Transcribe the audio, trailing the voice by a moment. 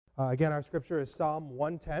Again, our scripture is Psalm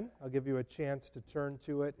 110. I'll give you a chance to turn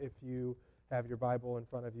to it if you have your Bible in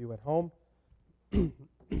front of you at home. And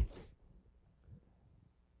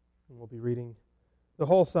we'll be reading the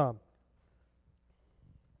whole psalm.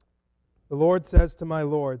 The Lord says to my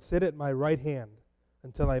Lord, "Sit at my right hand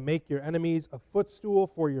until I make your enemies a footstool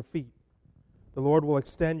for your feet." The Lord will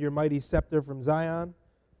extend your mighty scepter from Zion.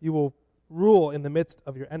 You will rule in the midst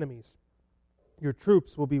of your enemies. Your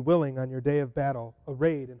troops will be willing on your day of battle,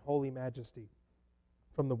 arrayed in holy majesty.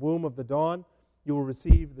 From the womb of the dawn, you will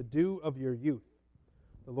receive the dew of your youth.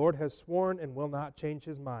 The Lord has sworn and will not change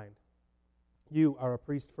his mind. You are a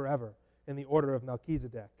priest forever, in the order of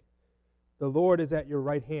Melchizedek. The Lord is at your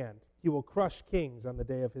right hand. He will crush kings on the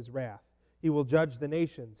day of his wrath. He will judge the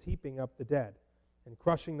nations, heaping up the dead, and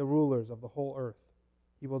crushing the rulers of the whole earth.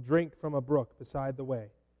 He will drink from a brook beside the way.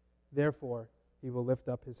 Therefore, he will lift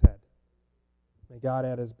up his head. May God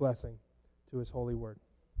add his blessing to his holy word.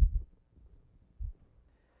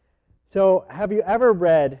 So, have you ever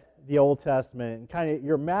read the Old Testament and kind of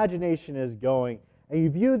your imagination is going, and you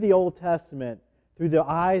view the Old Testament through the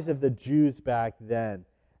eyes of the Jews back then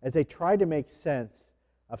as they tried to make sense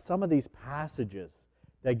of some of these passages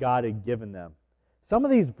that God had given them? Some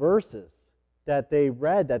of these verses that they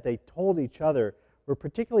read, that they told each other, were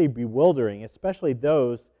particularly bewildering, especially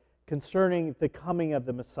those concerning the coming of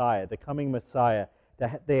the Messiah, the coming Messiah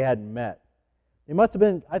that they had met. They must have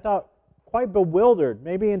been, I thought, quite bewildered,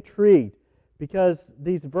 maybe intrigued, because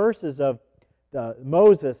these verses of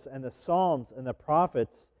Moses and the Psalms and the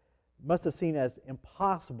prophets must have seemed as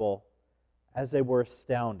impossible as they were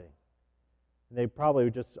astounding. And they probably were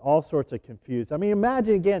just all sorts of confused. I mean,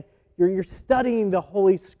 imagine again, you're studying the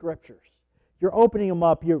Holy Scriptures. You're opening them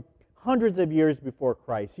up. You're hundreds of years before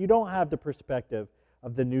Christ. You don't have the perspective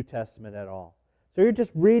of the New Testament at all. So you're just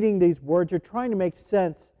reading these words. You're trying to make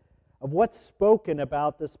sense of what's spoken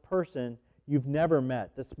about this person you've never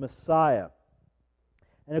met, this Messiah.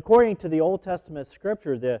 And according to the Old Testament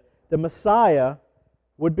Scripture, the Messiah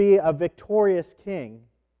would be a victorious king,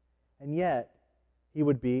 and yet he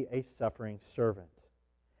would be a suffering servant.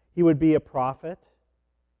 He would be a prophet,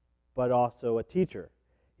 but also a teacher.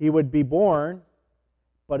 He would be born,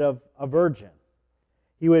 but of a virgin.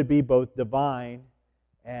 He would be both divine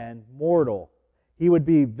and mortal. He would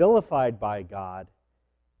be vilified by God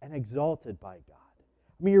and exalted by God.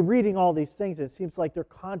 I mean, you're reading all these things, and it seems like they're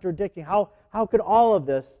contradicting. How could all of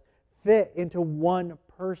this fit into one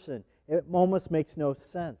person? It almost makes no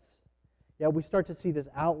sense. Yet we start to see this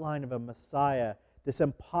outline of a Messiah, this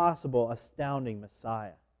impossible, astounding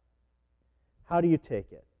Messiah. How do you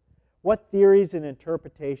take it? What theories and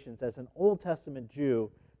interpretations, as an Old Testament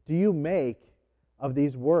Jew, do you make of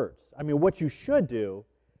these words? I mean, what you should do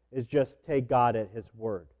is just take God at his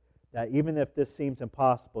word. That even if this seems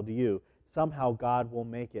impossible to you, somehow God will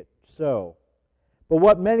make it so. But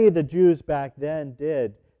what many of the Jews back then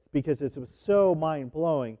did, because it was so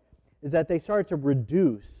mind-blowing, is that they started to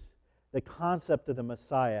reduce the concept of the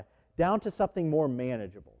Messiah down to something more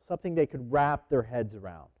manageable, something they could wrap their heads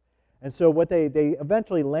around. And so what they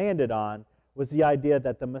eventually landed on was the idea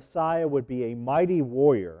that the Messiah would be a mighty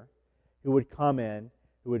warrior who would come in,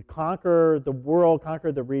 who would conquer the world,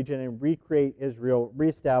 conquer the region, and recreate Israel,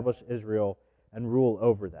 reestablish Israel, and rule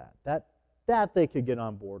over that. That they could get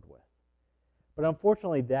on board with. But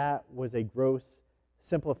unfortunately, that was a gross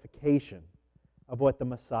simplification of what the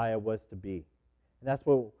Messiah was to be. And that's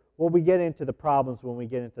what we get into the problems when we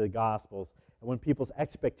get into the Gospels, and when people's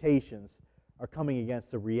expectations are coming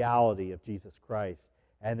against the reality of Jesus Christ,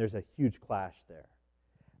 and there's a huge clash there.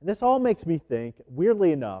 And this all makes me think,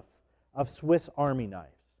 weirdly enough, of Swiss Army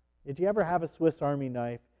knives. Did you ever have a Swiss Army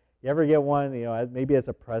knife? You ever get one, maybe as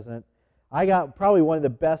a present? I got probably one of the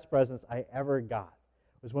best presents I ever got.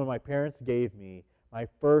 It was when my parents gave me my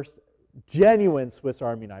first genuine Swiss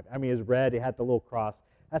Army knife. I mean, it was red, it had the little cross.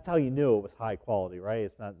 That's how you knew it was high quality, right?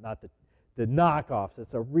 It's not the knockoffs.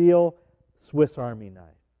 It's a real Swiss Army knife.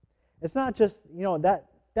 It's not just,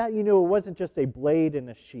 that you knew it wasn't just a blade and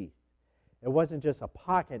a sheath. It wasn't just a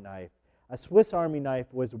pocket knife. A Swiss Army knife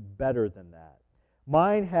was better than that.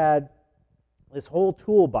 Mine had this whole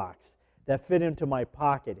toolbox that fit into my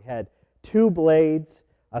pocket. It had 2 blades,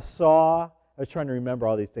 a saw, I was trying to remember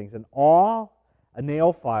all these things, an awl, a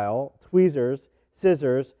nail file, tweezers,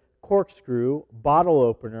 scissors, corkscrew, bottle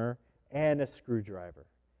opener, and a screwdriver.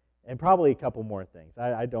 And probably a couple more things.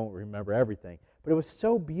 I don't remember everything. But it was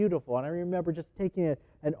so beautiful, and I remember just taking it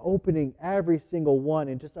and opening every single one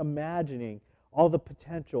and just imagining all the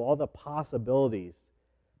potential, all the possibilities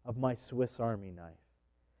of my Swiss Army knife.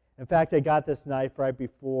 In fact, I got this knife right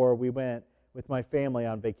before we went with my family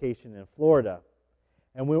on vacation in Florida.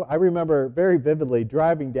 And I remember very vividly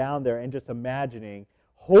driving down there and just imagining,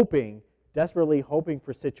 desperately hoping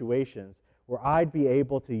for situations where I'd be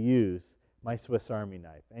able to use my Swiss Army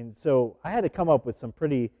knife. And so I had to come up with some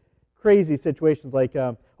pretty crazy situations like,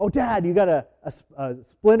 oh, Dad, you got a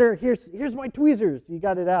splinter? Here's my tweezers. You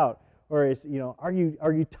got it out. Or, are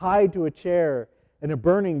you tied to a chair in a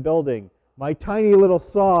burning building? My tiny little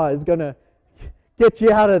saw is going to get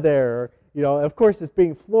you out of there. Or, of course, it's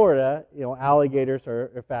being Florida. Alligators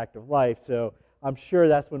are a fact of life. So I'm sure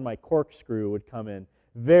that's when my corkscrew would come in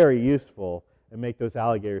very useful and make those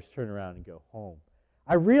alligators turn around and go home.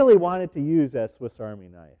 I really wanted to use that Swiss Army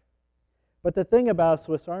knife. But the thing about a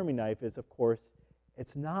Swiss Army knife is, of course,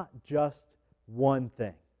 it's not just one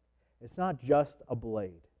thing. It's not just a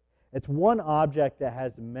blade. It's one object that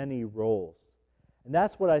has many roles. And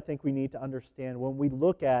that's what I think we need to understand when we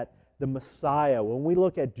look at the Messiah, when we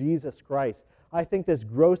look at Jesus Christ. I think this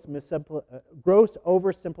gross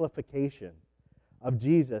oversimplification of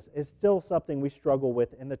Jesus is still something we struggle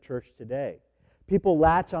with in the church today. People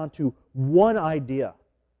latch onto one idea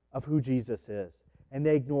of who Jesus is, and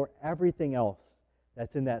they ignore everything else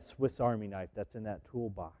that's in that Swiss Army knife, that's in that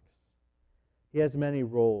toolbox. He has many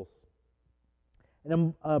roles.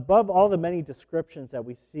 And above all the many descriptions that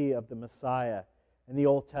we see of the Messiah in the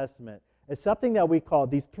Old Testament, is something that we call,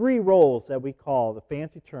 these three roles that we call, the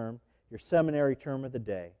fancy term, your seminary term of the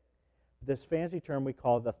day, this fancy term we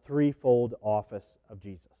call the threefold office of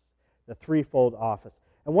Jesus. The threefold office.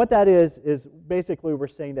 And what that is basically we're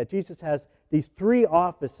saying that Jesus has these three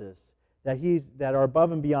offices that are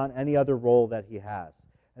above and beyond any other role that he has.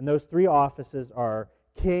 And those three offices are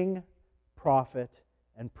king, prophet,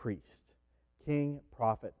 and priest. King,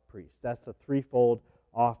 prophet, priest. That's the threefold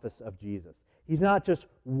office of Jesus. He's not just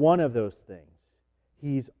one of those things.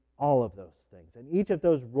 He's all of those things. And each of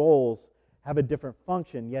those roles have a different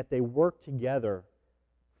function, yet they work together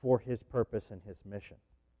for his purpose and his mission.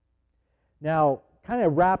 Now, kind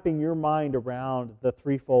of wrapping your mind around the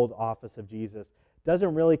threefold office of Jesus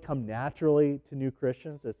doesn't really come naturally to new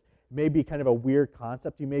Christians. It may be kind of a weird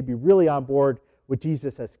concept. You may be really on board with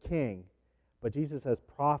Jesus as king, but Jesus as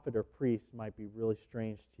prophet or priest might be really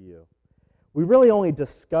strange to you. We really only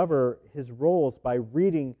discover his roles by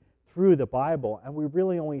reading through the Bible, and we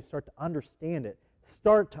really only start to understand it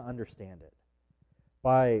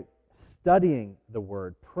by studying the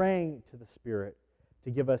Word, praying to the Spirit to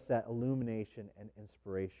give us that illumination and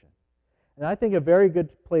inspiration. And I think a very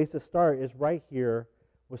good place to start is right here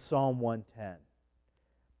with Psalm 110.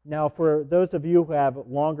 Now, for those of you who have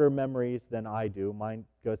longer memories than I do, mine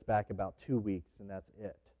goes back about 2 weeks, and that's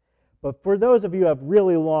it. But for those of you who have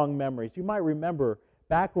really long memories, you might remember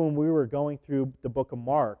back when we were going through the book of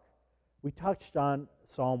Mark, we touched on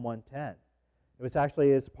Psalm 110. It was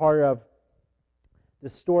actually as part of the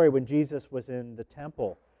story when Jesus was in the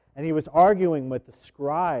temple, and he was arguing with the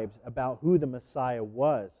scribes about who the Messiah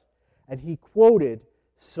was. And he quoted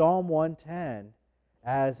Psalm 110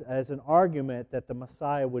 as an argument that the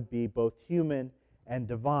Messiah would be both human and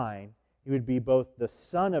divine. He would be both the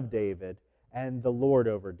son of David and the Lord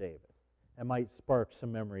over David. That might spark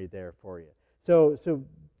some memory there for you. So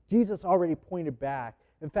Jesus already pointed back.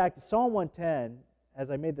 In fact, Psalm 110,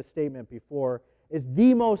 as I made the statement before, is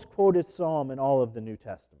the most quoted psalm in all of the New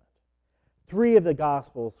Testament. 3 of the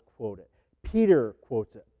Gospels quote it. Peter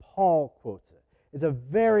quotes it. Paul quotes it. It's a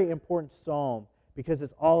very important psalm because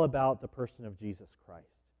it's all about the person of Jesus Christ.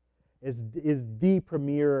 It is the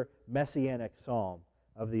premier messianic psalm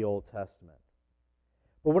of the Old Testament.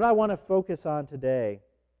 But what I want to focus on today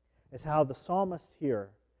is how the psalmist here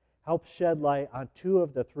helps shed light on 2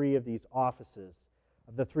 of the 3 of these offices,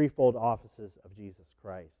 of the threefold offices of Jesus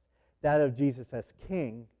Christ. That of Jesus as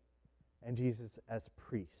king and Jesus as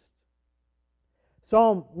priest.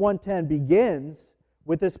 Psalm 110 begins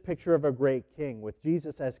with this picture of a great king, with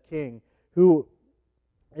Jesus as king, who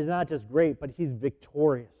is not just great, but he's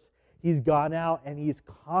victorious. He's gone out and he's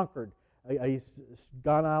conquered. He's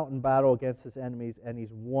gone out in battle against his enemies and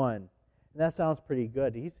he's won. And that sounds pretty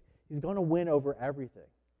good. He's going to win over everything.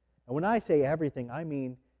 And when I say everything, I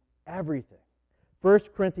mean everything. 1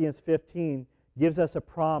 Corinthians 15 gives us a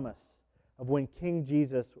promise of when King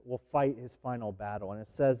Jesus will fight his final battle. And it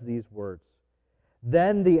says these words,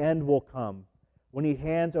 "Then the end will come, when he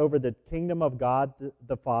hands over the kingdom of God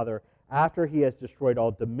the Father after he has destroyed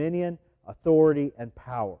all dominion, authority, and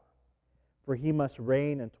power. For he must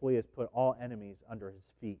reign until he has put all enemies under his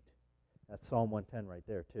feet." That's Psalm 110 right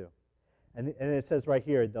there too. And it says right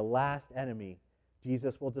here, the last enemy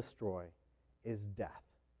Jesus will destroy is death.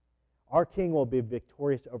 Our King will be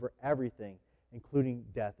victorious over everything, including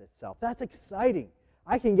death itself. That's exciting.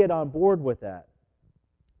 I can get on board with that.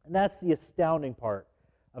 And that's the astounding part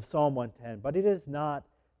of Psalm 110, but it is not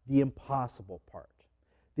the impossible part.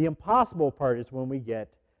 The impossible part is when we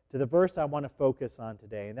get to the verse I want to focus on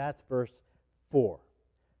today, and that's verse 4.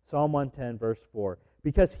 Psalm 110, verse 4.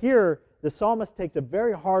 Because here, the psalmist takes a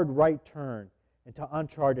very hard right turn into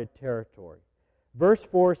uncharted territory. Verse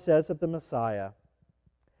 4 says of the Messiah,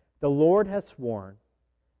 "The Lord has sworn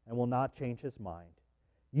and will not change his mind.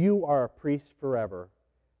 You are a priest forever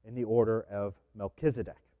in the order of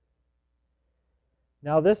Melchizedek."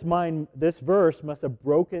 Now, this verse must have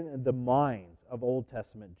broken the minds of Old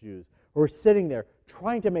Testament Jews who are sitting there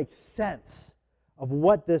trying to make sense of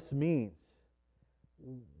what this means.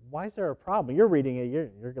 Why is there a problem? You're reading it,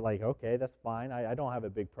 you're like, okay, that's fine. I don't have a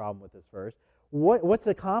big problem with this verse. What's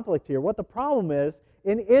the conflict here? What the problem is,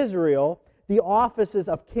 in Israel, the offices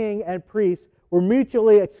of king and priest were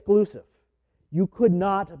mutually exclusive. You could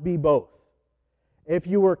not be both. If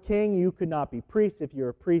you were king, you could not be priest. If you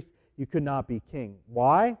were priest, you could not be king.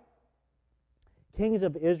 Why? Kings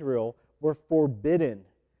of Israel were forbidden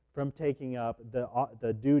from taking up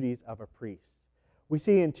the duties of a priest. We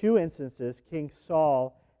see in two instances, King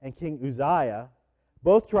Saul and King Uzziah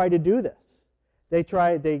both tried to do this. They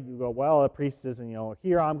go, well, a priest isn't,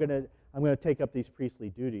 here I'm going to take up these priestly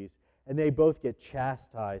duties. And they both get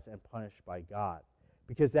chastised and punished by God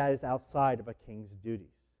because that is outside of a king's duties.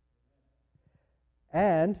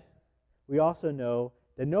 And we also know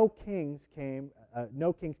that no kings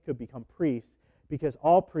could become priests because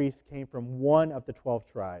all priests came from one of the 12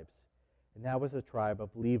 tribes, and that was the tribe of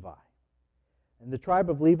Levi. And the tribe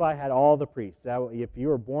of Levi had all the priests. If you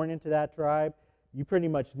were born into that tribe, you pretty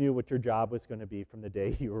much knew what your job was going to be from the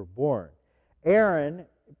day you were born. Aaron,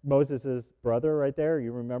 Moses' brother right there,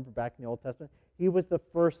 you remember back in the Old Testament, he was the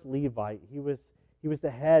first Levite. He was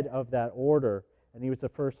the head of that order, and he was the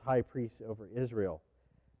first high priest over Israel.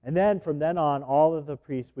 And then from then on, all of the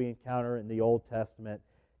priests we encounter in the Old Testament,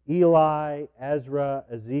 Eli, Ezra,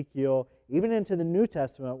 Ezekiel, even into the New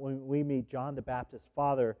Testament when we meet John the Baptist's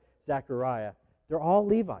father, Zechariah, they're all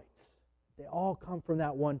Levites. They all come from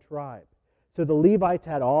that one tribe. So the Levites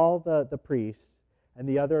had all the priests, and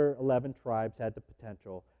the other 11 tribes had the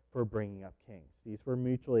potential for bringing up kings. These were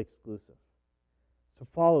mutually exclusive. So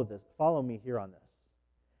follow me here on this.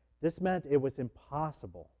 This meant it was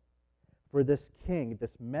impossible for this king,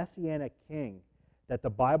 this messianic king that the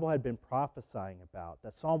Bible had been prophesying about,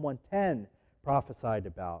 that Psalm 110 prophesied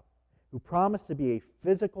about, who promised to be a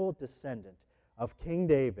physical descendant of King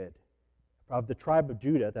David, of the tribe of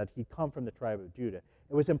Judah, that he'd come from the tribe of Judah.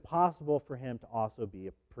 It was impossible for him to also be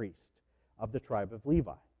a priest of the tribe of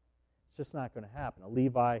Levi. It's just not going to happen. A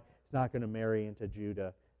Levi is not going to marry into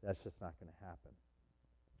Judah. That's just not going to happen.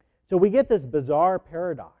 So we get this bizarre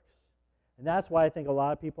paradox. And that's why I think a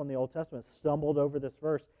lot of people in the Old Testament stumbled over this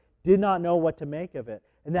verse, did not know what to make of it.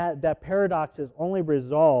 And that paradox is only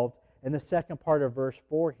resolved in the second part of verse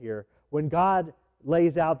 4 here, when God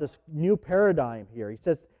lays out this new paradigm here. He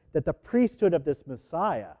says that the priesthood of this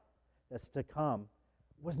Messiah that's to come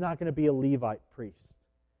was not going to be a Levite priest.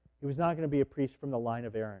 He was not going to be a priest from the line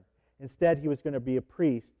of Aaron. Instead, he was going to be a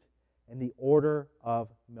priest in the order of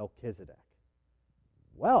Melchizedek.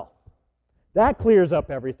 Well, that clears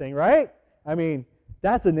up everything, right? I mean,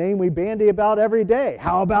 that's a name we bandy about every day.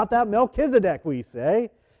 How about that Melchizedek, we say?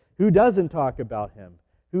 Who doesn't talk about him?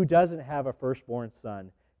 Who doesn't have a firstborn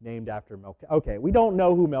son named after Melchizedek? Okay, we don't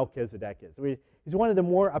know who Melchizedek is. He's one of the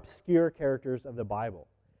more obscure characters of the Bible.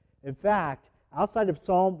 In fact, outside of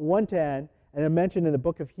Psalm 110, and mentioned in the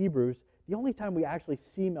book of Hebrews, the only time we actually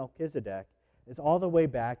see Melchizedek is all the way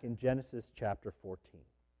back in Genesis chapter 14.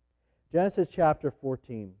 Genesis chapter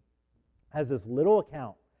 14 has this little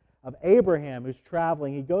account of Abraham who's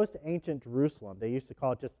traveling. He goes to ancient Jerusalem. They used to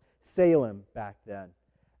call it just Salem back then.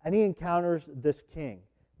 And he encounters this king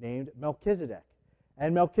named Melchizedek.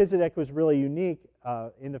 And Melchizedek was really unique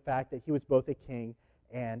in the fact that he was both a king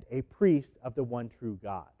and a priest of the one true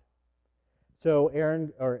God. So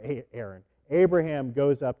Abraham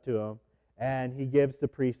goes up to him, and he gives the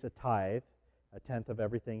priest a tithe, a tenth of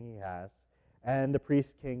everything he has, and the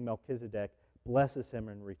priest king Melchizedek blesses him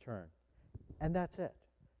in return. And that's it.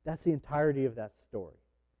 That's the entirety of that story.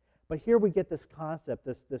 But here we get this concept,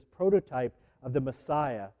 this prototype of the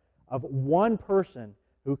Messiah, of one person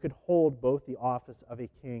who could hold both the office of a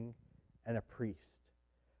king and a priest.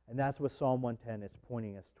 And that's what Psalm 110 is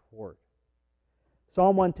pointing us toward.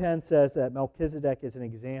 Psalm 110 says that Melchizedek is an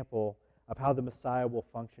example of how the Messiah will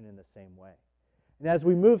function in the same way. And as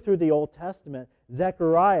we move through the Old Testament,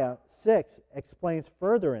 Zechariah 6 explains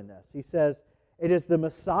further in this. He says, it is the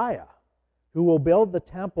Messiah who will build the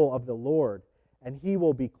temple of the Lord, and he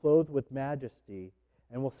will be clothed with majesty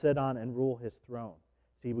and will sit on and rule his throne.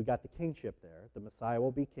 See, we got the kingship there. The Messiah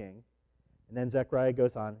will be king. And then Zechariah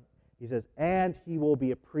goes on. He says, and he will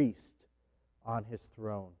be a priest on his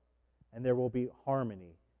throne. And there will be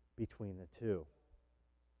harmony between the two.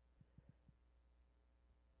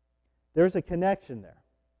 There's a connection there.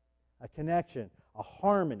 A connection, a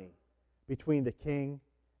harmony between the king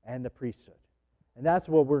and the priesthood. And that's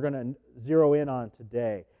what we're going to zero in on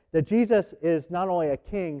today. That Jesus is not only a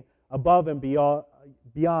king above and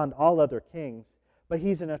beyond all other kings, but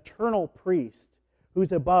he's an eternal priest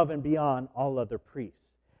who's above and beyond all other priests.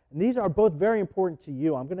 And these are both very important to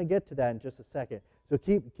you. I'm going to get to that in just a second. So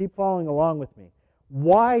keep following along with me.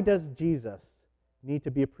 Why does Jesus need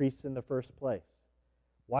to be a priest in the first place?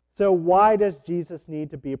 So why does Jesus need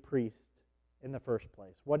to be a priest in the first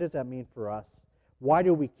place? What does that mean for us? Why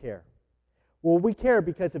do we care? Well, we care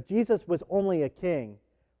because if Jesus was only a king,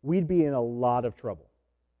 we'd be in a lot of trouble.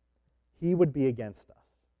 He would be against us.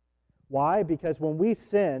 Why? Because when we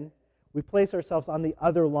sin, we place ourselves on the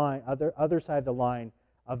other side of the line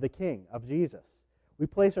of the king, of Jesus. We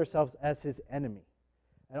place ourselves as his enemy.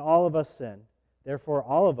 And all of us sin. Therefore,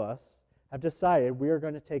 all of us have decided we are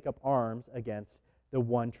going to take up arms against the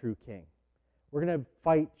one true king. We're going to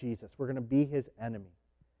fight Jesus. We're going to be his enemy.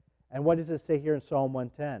 And what does it say here in Psalm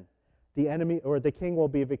 110? The enemy, or the king, will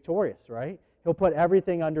be victorious, right? He'll put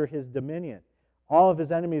everything under his dominion. All of his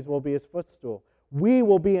enemies will be his footstool. We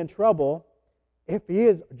will be in trouble if he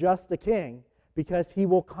is just a king, because he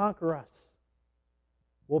will conquer us.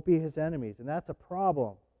 We'll be his enemies, and that's a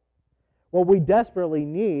problem. What we desperately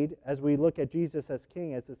need, as we look at Jesus as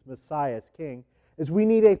king, as this Messiah as king, is we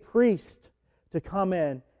need a priest to come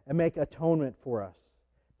in and make atonement for us,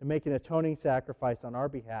 to make an atoning sacrifice on our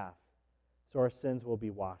behalf so our sins will be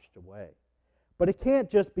washed away. But it can't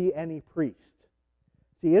just be any priest.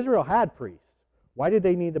 See, Israel had priests. Why did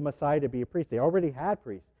they need the Messiah to be a priest? They already had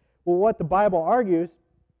priests. Well, what the Bible argues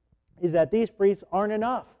is that these priests aren't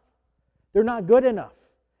enough. They're not good enough.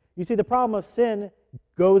 You see, the problem of sin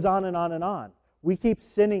goes on and on and on. We keep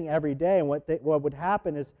sinning every day, and what would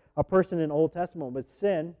happen is a person in the Old Testament would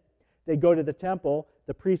sin. They'd go to the temple.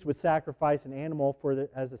 The priest would sacrifice an animal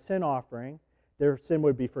as a sin offering. Their sin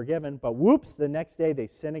would be forgiven. But whoops, the next day they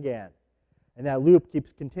sin again. And that loop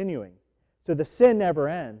keeps continuing. So the sin never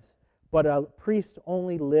ends, but a priest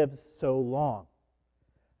only lives so long.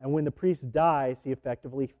 And when the priest dies, he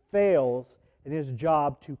effectively fails in his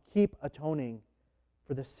job to keep atoning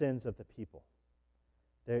for the sins of the people.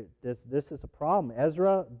 This is a problem.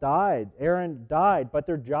 Ezra died, Aaron died, but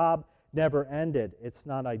their job never ended. It's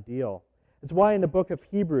not ideal. It's why in the book of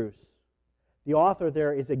Hebrews, the author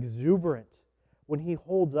there is exuberant when he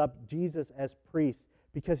holds up Jesus as priest,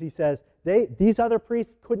 because he says, these other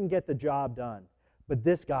priests couldn't get the job done, but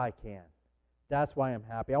this guy can. That's why I'm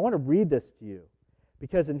happy. I want to read this to you,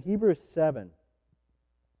 because in Hebrews 7,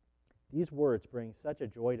 these words bring such a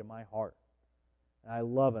joy to my heart. And I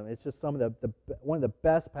love them. It's just some of one of the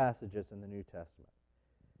best passages in the New Testament.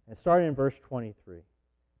 And starting in verse 23,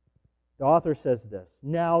 the author says this: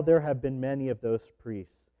 "Now there have been many of those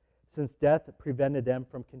priests, since death prevented them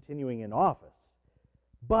from continuing in office.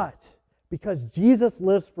 But because Jesus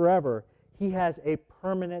lives forever, he has a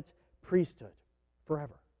permanent priesthood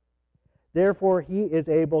forever. Therefore, he is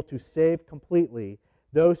able to save completely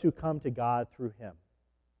those who come to God through him,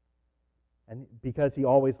 and because he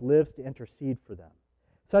always lives to intercede for them.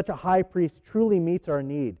 Such a high priest truly meets our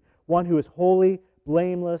need, one who is holy,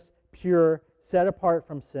 blameless, pure, set apart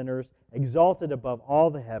from sinners, exalted above all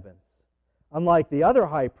the heavens. Unlike the other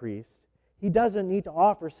high priests, he doesn't need to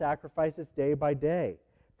offer sacrifices day by day,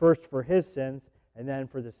 first for his sins and then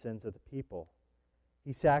for the sins of the people.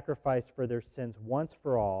 He sacrificed for their sins once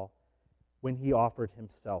for all when he offered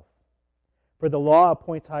himself. For the law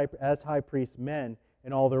appoints as high priests men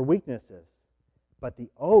in all their weaknesses. But the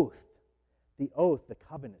oath, the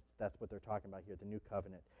covenant, that's what they're talking about here, the new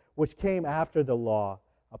covenant, which came after the law,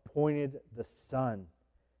 appointed the Son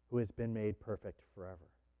who has been made perfect forever."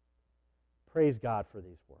 Praise God for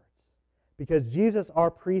these words. Because Jesus,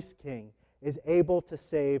 our priest king, is able to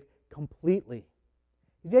save completely.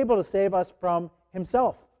 He's able to save us from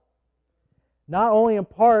himself. Not only in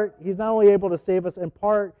part, he's not only able to save us in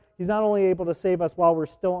part, he's not only able to save us while we're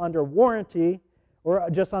still under warranty, or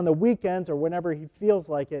just on the weekends, or whenever he feels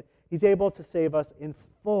like it. He's able to save us in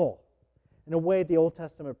full, in a way the Old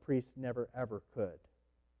Testament priests never ever could.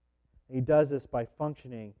 And he does this by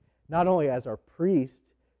functioning not only as our priest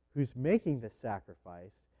who's making the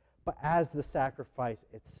sacrifice, but as the sacrifice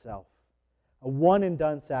itself. A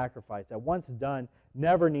one-and-done sacrifice that once done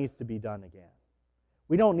never needs to be done again.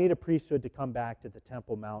 We don't need a priesthood to come back to the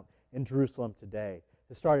Temple Mount in Jerusalem today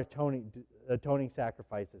to start atoning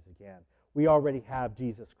sacrifices again. We already have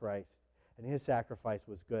Jesus Christ, and his sacrifice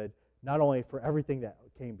was good, not only for everything that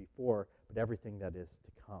came before, but everything that is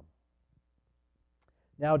to come.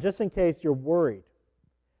 Now, just in case you're worried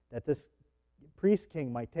that this priest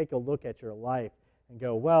king might take a look at your life and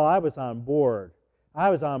go, well, I was on board. I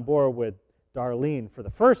was on board with Darlene for the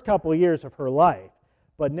first couple of years of her life,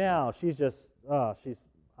 but now she's just,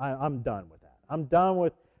 I'm done with that. I'm done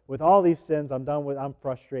with all these sins. I'm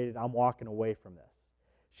frustrated. I'm walking away from this.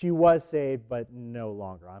 She was saved, but no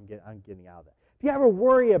longer. I'm getting out of that. If you ever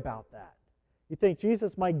worry about that, you think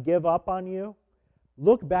Jesus might give up on you,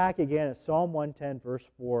 look back again at Psalm 110, verse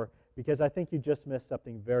 4, because I think you just missed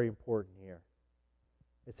something very important here.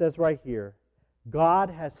 It says right here, God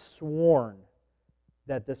has sworn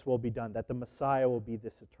that this will be done, that the Messiah will be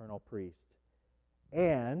this eternal priest.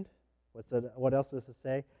 And, what else does it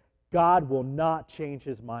say? God will not change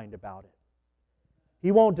his mind about it.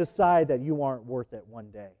 He won't decide that you aren't worth it one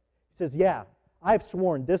day. He says, yeah, I've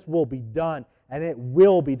sworn this will be done, and it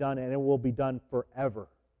will be done, and it will be done forever.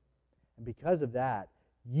 And because of that,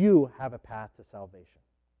 you have a path to salvation.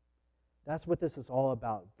 That's what this is all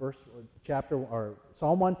about.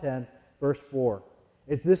 Psalm 110, verse 4.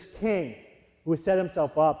 Is this king who has set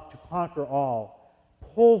himself up to conquer all,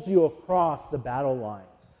 pulls you across the battle lines,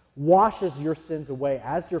 washes your sins away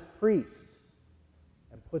as your priest,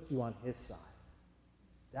 and puts you on his side.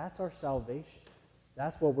 That's our salvation.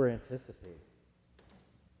 That's what we're anticipating.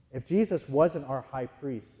 If Jesus wasn't our high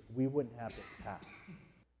priest, we wouldn't have this path.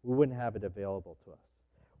 We wouldn't have it available to us.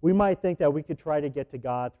 We might think that we could try to get to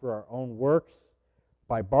God through our own works,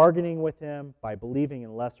 by bargaining with him, by believing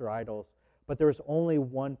in lesser idols, but there is only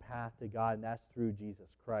one path to God, and that's through Jesus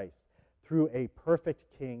Christ, through a perfect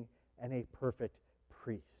king and a perfect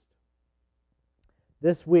priest.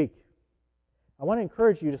 This week, I want to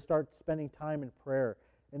encourage you to start spending time in prayer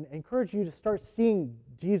and encourage you to start seeing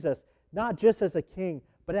Jesus not just as a king,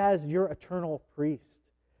 but as your eternal priest.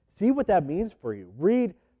 See what that means for you.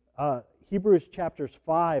 Read Hebrews chapters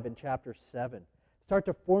 5 and chapter 7. Start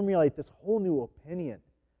to formulate this whole new opinion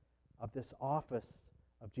of this office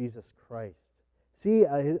of Jesus Christ. See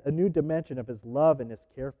a new dimension of his love and his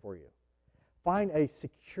care for you. Find a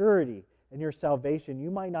security in your salvation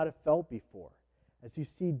you might not have felt before as you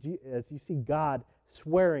see God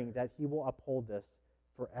swearing that he will uphold this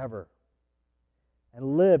forever.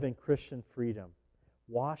 And live in Christian freedom,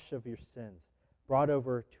 washed of your sins, brought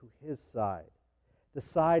over to his side, the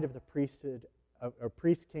side of the priesthood, or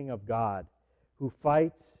priest king of God, who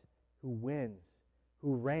fights, who wins,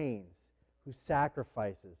 who reigns, who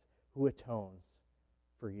sacrifices, who atones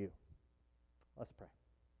for you. Let's pray.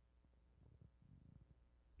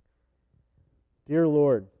 Dear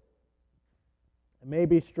Lord, it may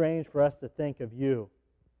be strange for us to think of you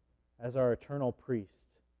as our eternal priest,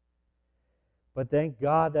 but thank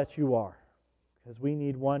God that you are, because we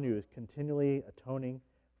need one who is continually atoning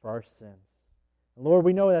for our sins. And Lord,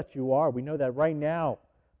 we know that you are. We know that right now,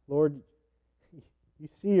 Lord, you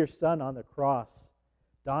see your Son on the cross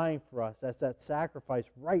dying for us as that sacrifice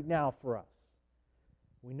right now for us.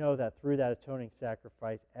 We know that through that atoning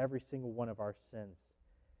sacrifice, every single one of our sins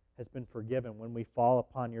has been forgiven when we fall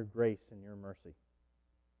upon your grace and your mercy.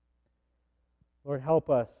 Lord, help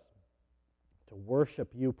us to worship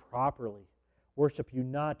you properly. Worship you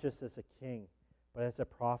not just as a king, but as a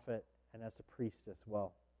prophet and as a priest as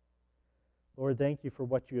well. Lord, thank you for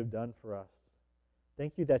what you have done for us.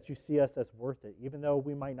 Thank you that you see us as worth it, even though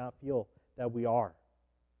we might not feel that we are.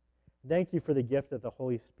 Thank you for the gift of the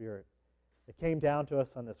Holy Spirit that came down to us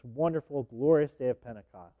on this wonderful, glorious day of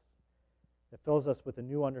Pentecost, that fills us with a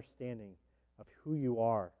new understanding of who you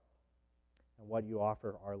are and what you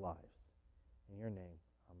offer our lives. In your name,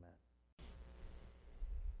 amen.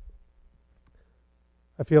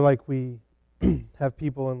 I feel like we have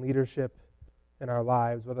people in leadership in our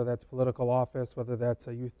lives, whether that's political office, whether that's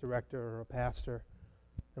a youth director or a pastor,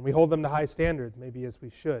 and we hold them to high standards, maybe as we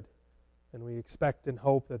should, and we expect and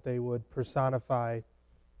hope that they would personify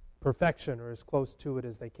perfection or as close to it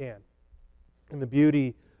as they can. And the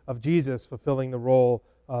beauty of Jesus fulfilling the role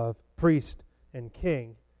of priest and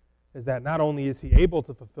king is that not only is he able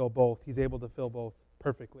to fulfill both, he's able to fill both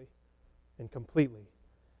perfectly and completely.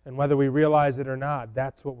 And whether we realize it or not,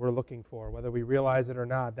 that's what we're looking for. Whether we realize it or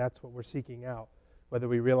not, that's what we're seeking out. Whether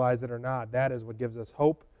we realize it or not, that is what gives us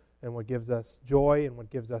hope and what gives us joy and what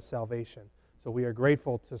gives us salvation. So we are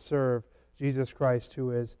grateful to serve Jesus Christ,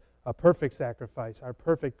 who is a perfect sacrifice, our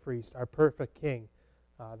perfect priest, our perfect king,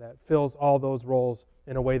 that fills all those roles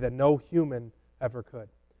in a way that no human ever could.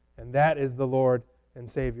 And that is the Lord and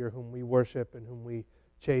Savior whom we worship and whom we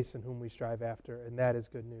chase and whom we strive after. And that is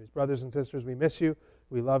good news. Brothers and sisters, we miss you.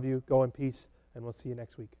 We love you. Go in peace, and we'll see you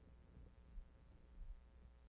next week.